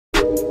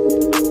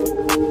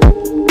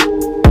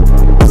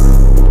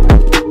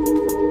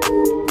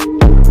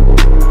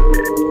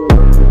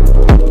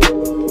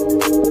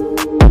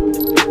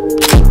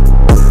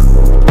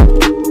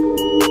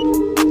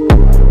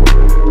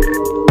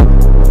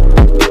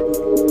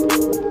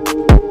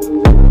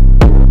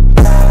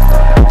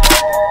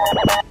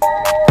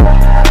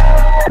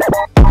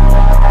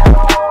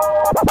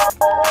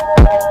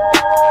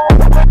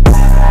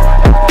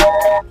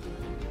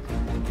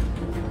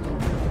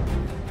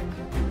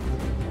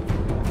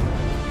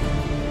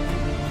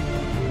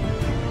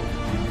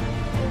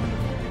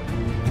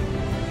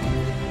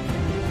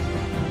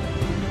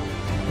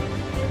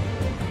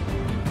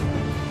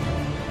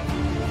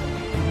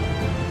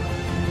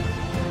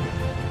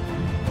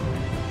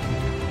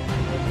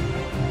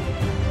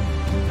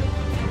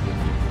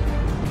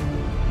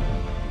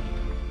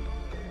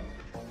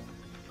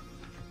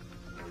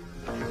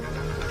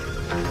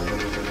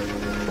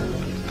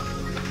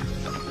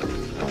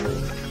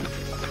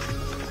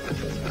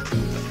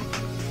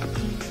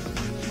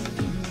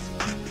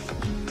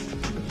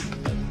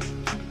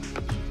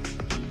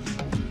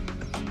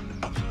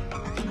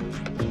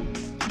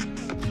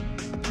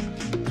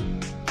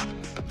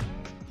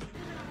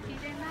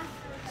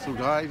So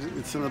guys,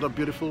 it's another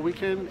beautiful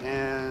weekend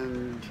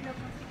and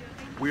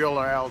we all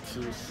are out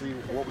to see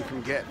what we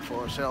can get for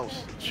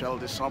ourselves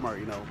this summer,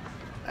 you know.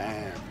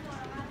 And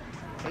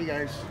hey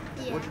guys,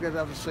 what you guys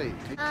have to say?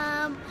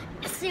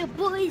 It's your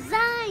boy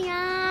Zion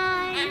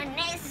and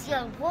it's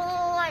your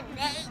boy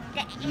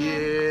Nathan.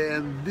 Yeah,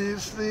 and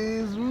this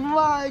is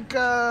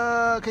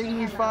Micah. Can you give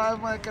me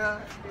 5,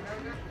 Micah?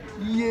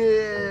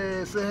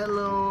 Yeah, say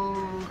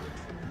hello.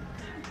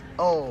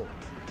 Oh,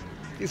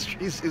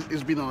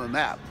 it's been on a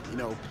nap, you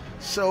know.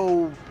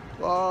 So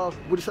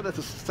we decided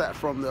to start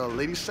from the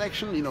ladies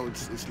section. You know,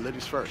 it's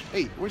ladies first.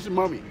 Hey, where's the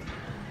mommy?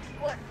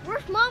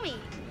 Where's mommy?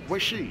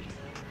 Where's she?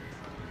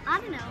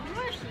 I don't know.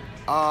 Where is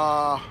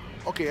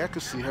she? Okay, I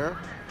can see her.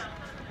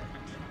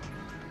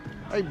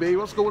 Hey, babe,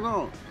 what's going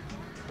on?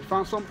 You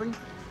found something?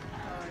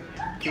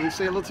 Can you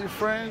say hello to your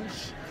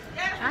friends?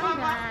 Hi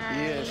guys.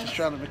 Yeah, she's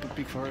trying to make a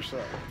peek for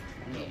herself.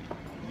 You know.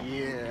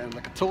 Yeah, and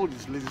like I told you,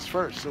 it's ladies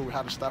first, so we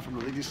had to start from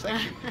the ladies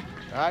section.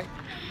 All right?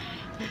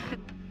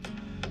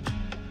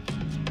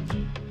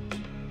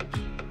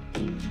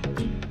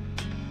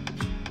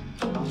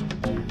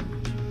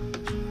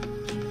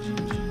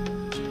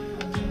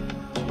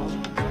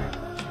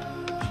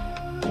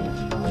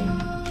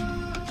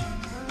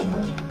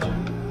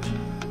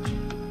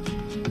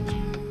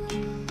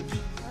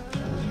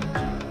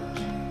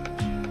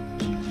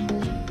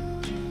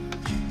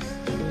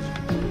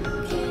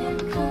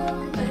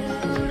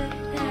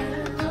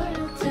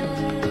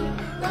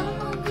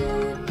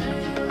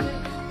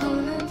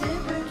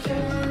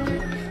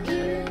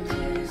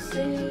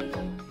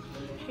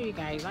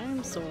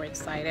 I'm so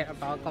excited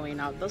about going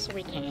out this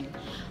weekend.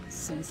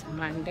 Since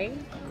Monday,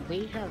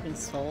 we have been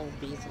so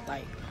busy,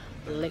 like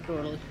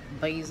literally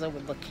busy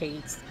with the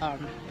kids,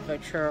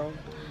 virtual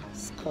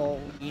school,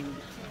 and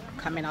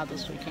coming out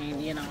this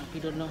weekend. You know,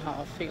 you don't know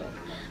how I feel.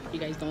 You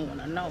guys don't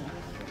want to know.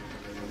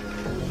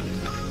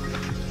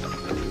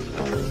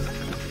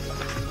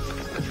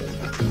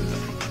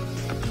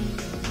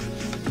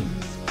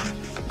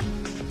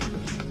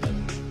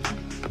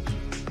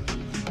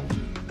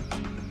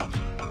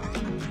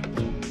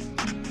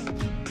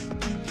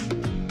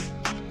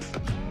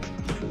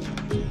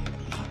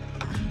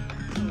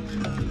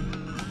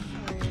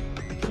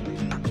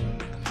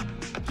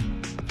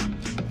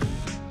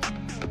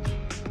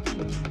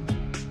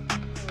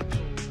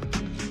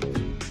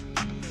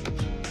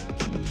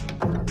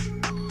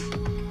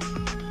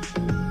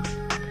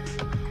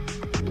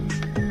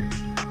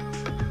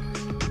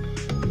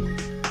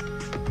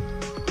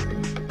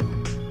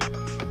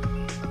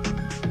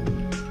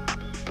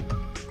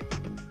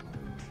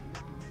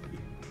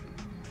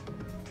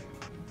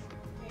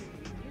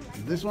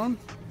 This one?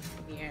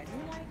 Yeah.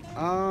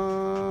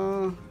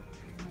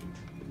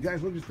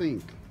 Guys, what do you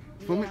think?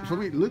 For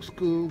me, it looks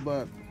cool,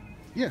 but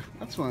yeah,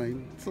 that's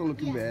fine. It's not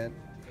looking bad.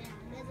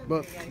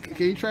 But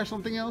can you try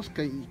something else?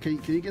 Can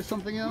you get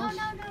something else?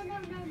 No.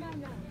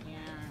 Yeah.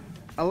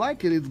 I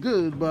like it. It's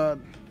good, but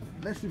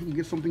let's see if we can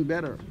get something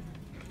better.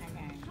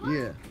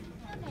 Okay.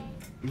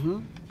 Yeah.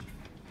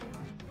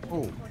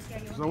 Oh,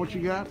 is that what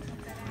you got?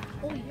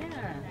 Oh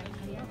yeah.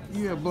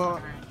 Yeah,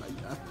 but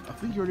I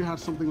think you already had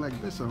something like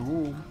this at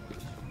home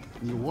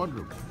in your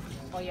wardrobe.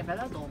 Oh yeah, but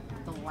that's the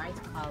white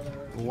color.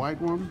 A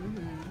white one?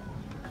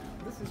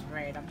 This is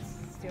red. I'm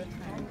still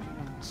trying to, you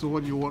know. So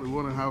what do you want? You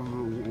want to have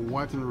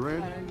white and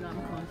red? I don't know,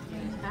 I'm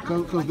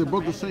confused. Because they're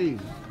both the same.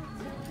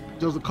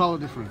 Just the color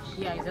difference.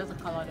 Yeah, it's just a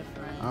color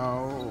difference.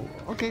 Oh,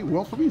 okay.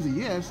 Well, for me, it's a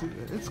yes.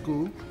 It's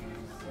cool,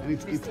 and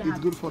it's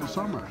good for the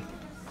summer.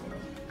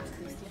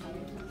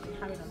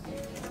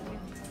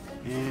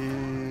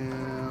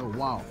 And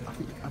wow,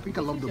 I think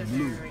I love the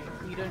blue.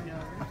 You don't know.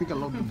 I think I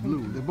love the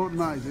blue. They're both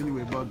nice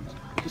anyway, but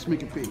just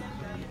make it pink.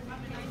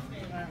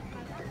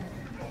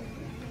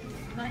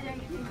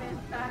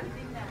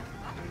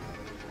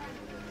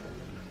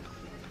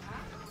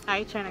 Are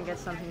you trying to get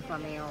something for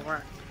me or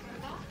what?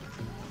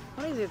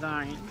 What is it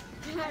doing?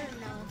 I don't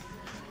know.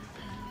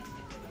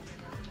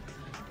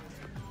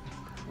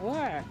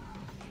 What?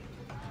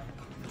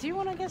 Do you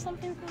want to get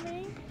something for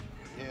me?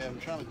 Yeah, I'm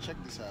trying to check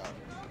this out.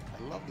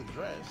 I love the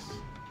dress.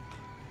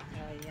 Oh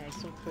yeah, it's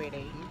so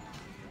pretty.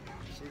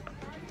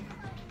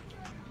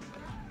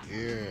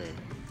 Yeah,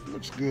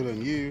 looks good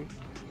on you.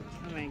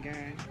 Oh my god.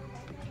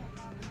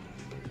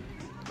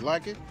 You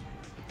like it?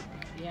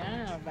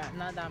 Yeah, but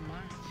not that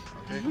much.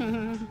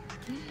 Okay.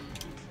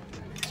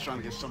 Just trying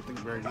to get something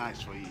very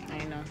nice for you.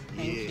 I know.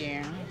 Thank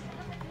you.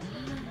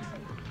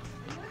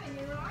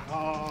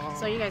 Oh,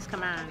 So you guys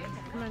come on.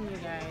 Come on, you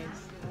guys.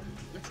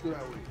 let's go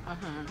that way.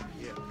 Uh-huh.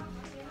 Yeah.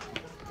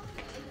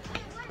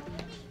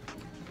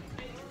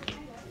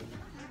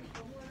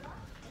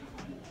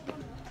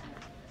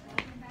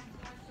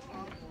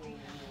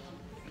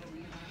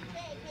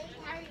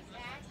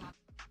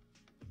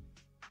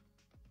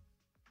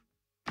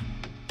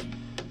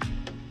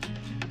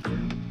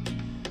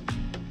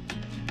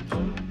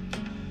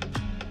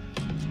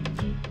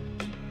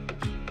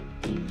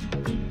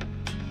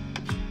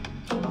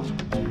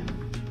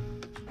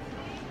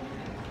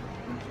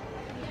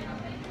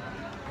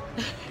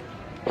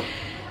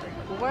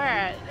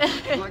 What?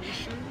 You like the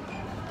shoe?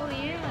 Oh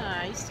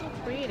yeah, it's so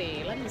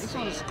pretty. Let me This see.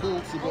 one is cool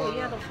too, Oh but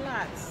yeah, the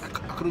flats. I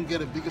couldn't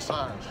get a bigger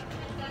size.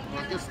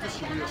 Well, I guess this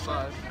should be your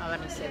size. Oh,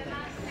 let me see this.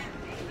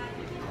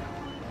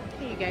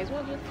 Hey, you guys,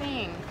 what do you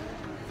think?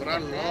 But I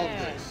love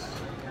Yeah. this.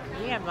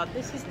 Yeah, but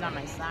this is not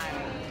my size.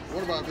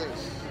 What about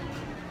this?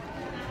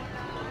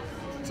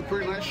 It's a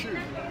pretty nice shoe.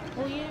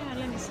 Oh yeah,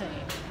 let me see.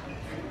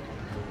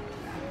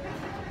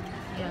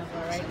 Yeah,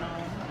 but right now.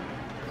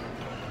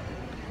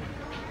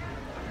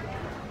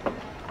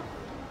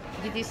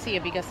 Did you see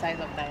a bigger size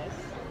of this?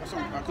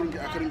 I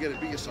couldn't get a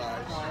bigger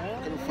size. I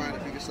couldn't find a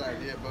bigger size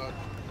yet, but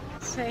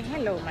Say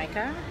hello,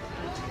 Micah.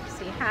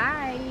 Say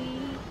hi.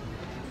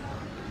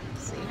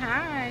 Say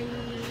hi.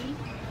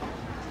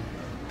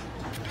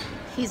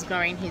 He's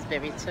growing his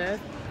baby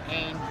tooth,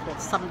 and for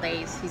some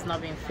days he's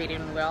not been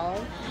feeling well.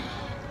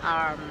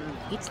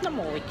 It's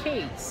normal with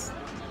kids.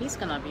 He's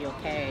gonna be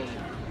okay,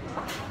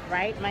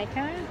 right,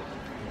 Micah?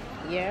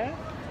 Yeah,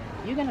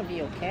 you're gonna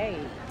be okay.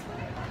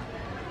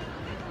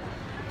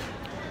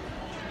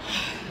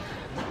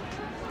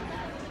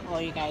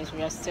 Well, you guys,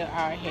 we are still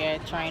out here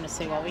trying to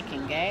see what we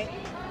can get.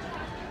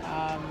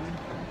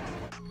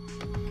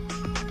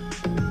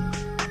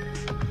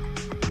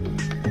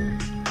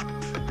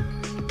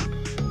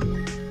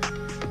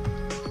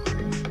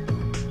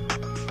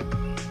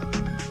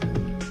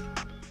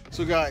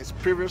 so guys,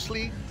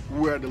 previously we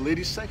were at the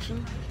ladies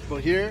section,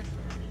 but here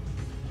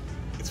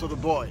it's for the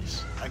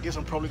boys. I guess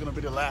I'm probably gonna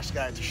be the last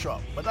guy to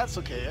shop, but that's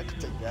okay. I can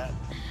take that.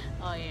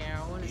 Oh yeah,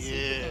 I want to see if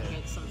we Yeah. can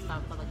get some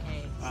stuff for the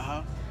kids.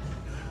 Uh-huh.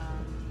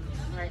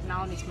 Right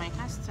now it's my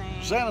casting.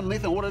 Zan and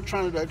Nathan, what are they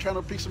trying to do? Are they trying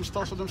to pick some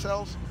stuff for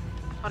themselves?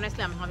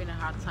 Honestly, I'm having a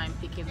hard time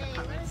picking the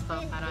correct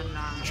stuff. I don't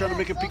know. You trying to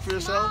make a pick for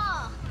yourself?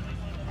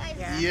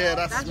 Yeah,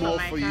 that's small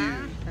for you.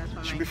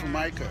 That's Should be for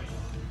Micah.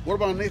 What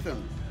about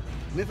Nathan?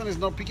 Nathan is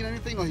not picking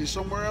anything, or he's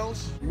somewhere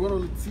else? You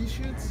want a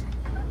t-shirts?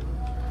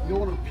 You don't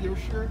want a pure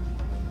shirt?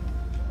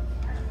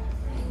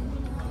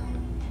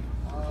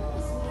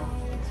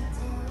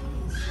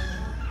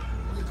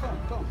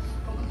 Come,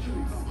 let me show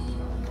you.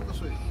 Come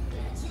this way.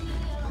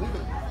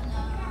 Nathan,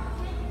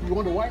 you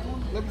want the white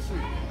one? Let me see.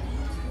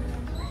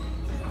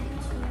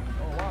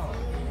 Oh wow.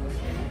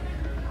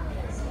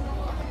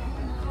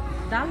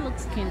 That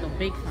looks kind of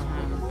big for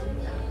him.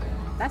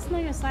 That's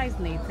not your size,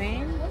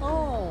 Nathan.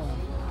 Oh,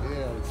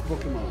 Yeah, it's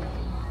Pokemon.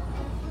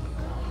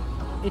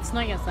 it's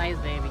not your size,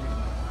 baby.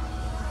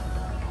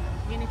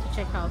 You need to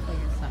check out for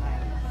your size.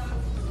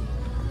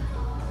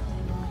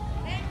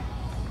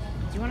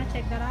 Do you want to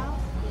check that out?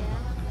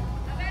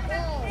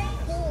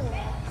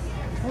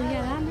 Oh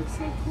yeah, that looks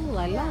so cool.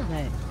 I love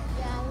it.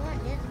 Yeah, I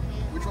want this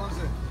one. Which one is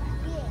it?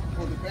 Yeah.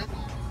 Oh, the back?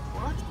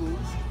 Well, that's cool.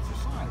 It's your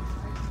size.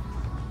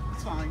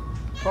 It's fine.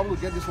 Probably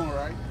get this one,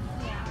 right?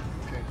 Yeah.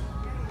 Okay.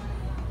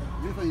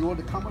 Nathan, you want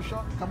the camo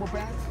shot? Camo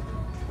pants?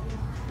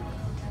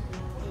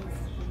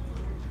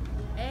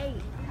 Hey.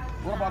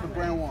 What about the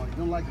brown one? You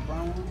don't like the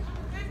brown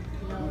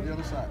one? No. On the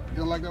other side. You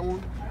don't like that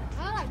one?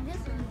 I like this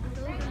one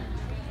too.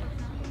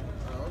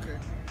 Oh, okay.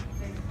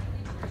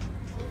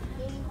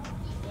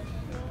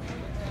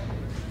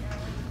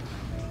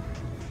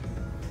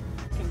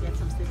 Can get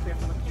some sleepwear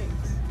for the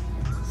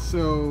kids.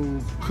 So,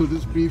 could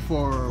this be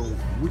for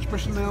which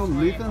person now?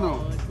 Nathan or?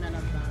 No, it's none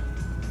of them.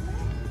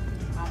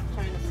 I'm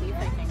trying to see if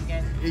I can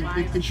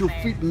get. It should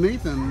fit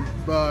Nathan,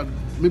 but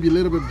maybe a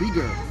little bit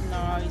bigger.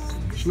 No,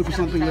 it's. Should look for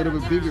something a little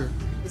bit bigger.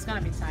 It's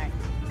gonna be tight.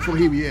 For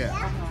him, yeah.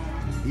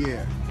 Uh-huh.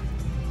 Yeah.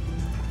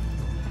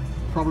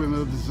 Probably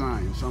another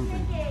design,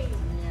 something. Yeah,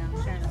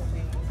 I'm trying to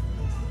see.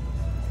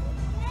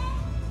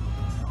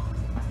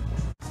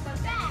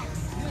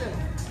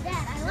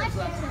 Dad, I like this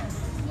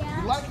one. You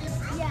Yeah. like it?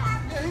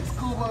 Yeah. Yeah, it's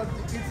cool, but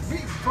it's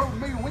big. So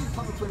maybe when you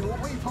turn to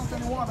 21, when you turn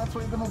 21, that's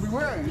what you're gonna be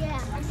wearing. Yeah.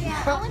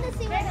 Yeah. I want to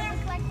see what it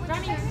looks like when I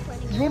turn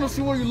 21. You wanna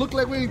see what you look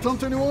like when you turn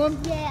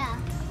 21? Yeah.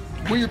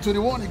 When you're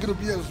 21, you're gonna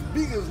be as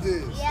big as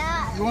this.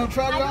 Yeah. You wanna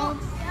try it on?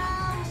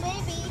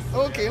 Maybe.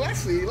 Okay, let's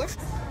see. Let's.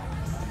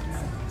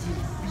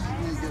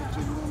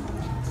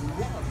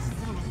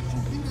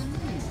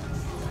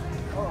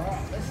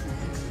 Alright, let's see.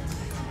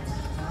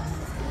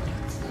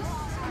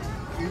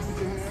 Can you put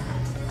your hand?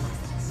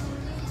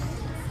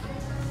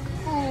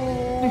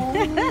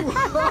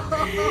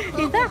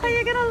 Is that how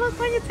you're gonna look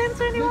when you turn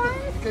 21?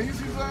 Can you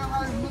see how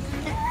I'm looking?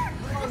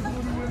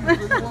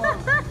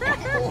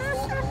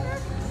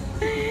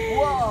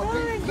 Wow. Oh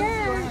my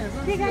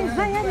god. You guys,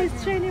 Zion is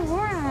 21. Oh,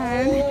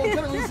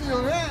 can we see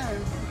your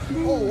hand?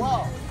 Oh,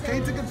 wow. Can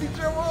you take a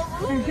picture of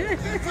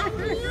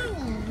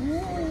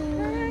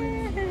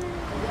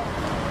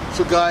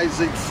So guys,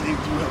 we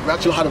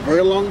actually had a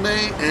very long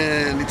day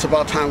and it's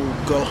about time we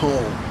go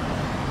home.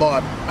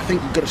 But I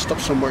think we're gonna stop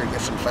somewhere and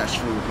get some fast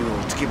food, you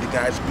know, to keep the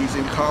guys busy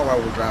in the car while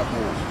we drive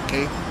home.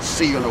 Okay?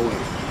 See you on the way.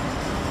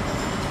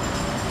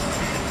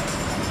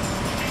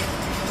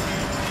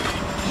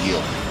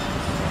 Yeah.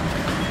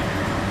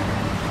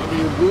 Are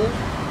you good?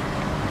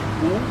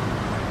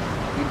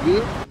 You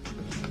good?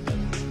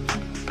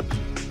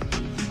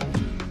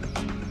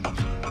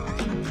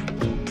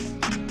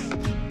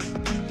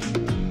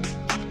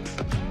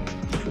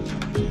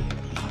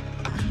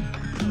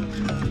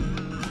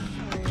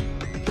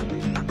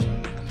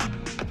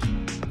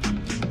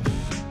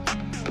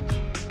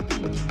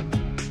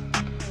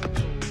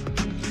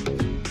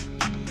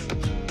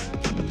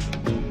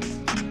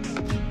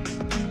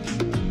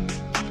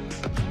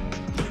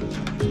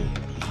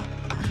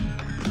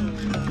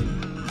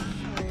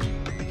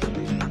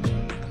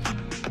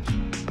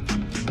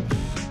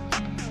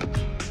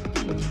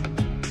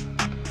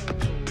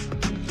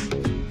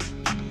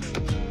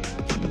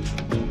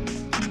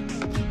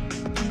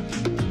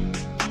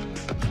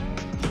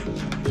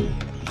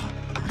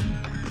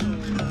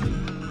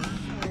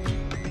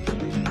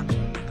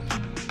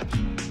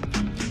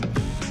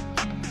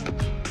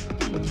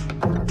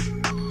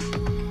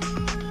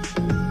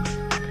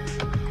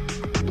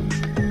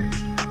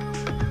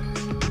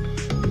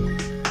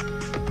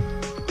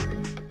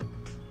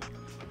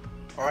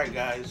 Alright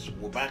guys,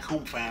 we're back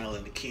home finally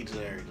and the kids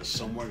are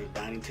somewhere to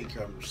dine and take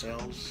care of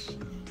themselves.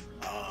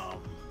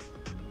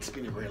 It's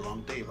been a very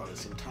long day, but at the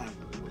same time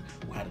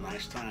we had a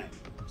nice time,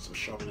 some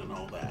shopping and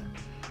all that.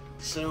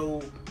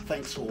 So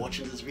thanks for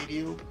watching this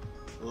video.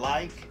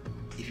 Like,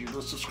 if you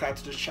don't subscribe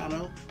to this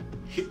channel,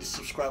 hit the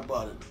subscribe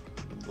button.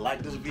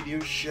 Like this video,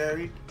 share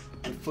it,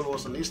 and follow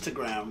us on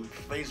Instagram,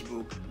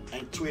 Facebook,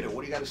 and Twitter.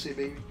 What do you got to say,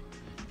 baby?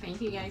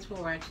 Thank you guys for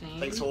watching.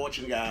 Thanks for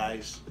watching,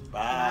 guys.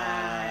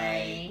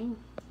 Bye.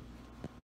 Bye.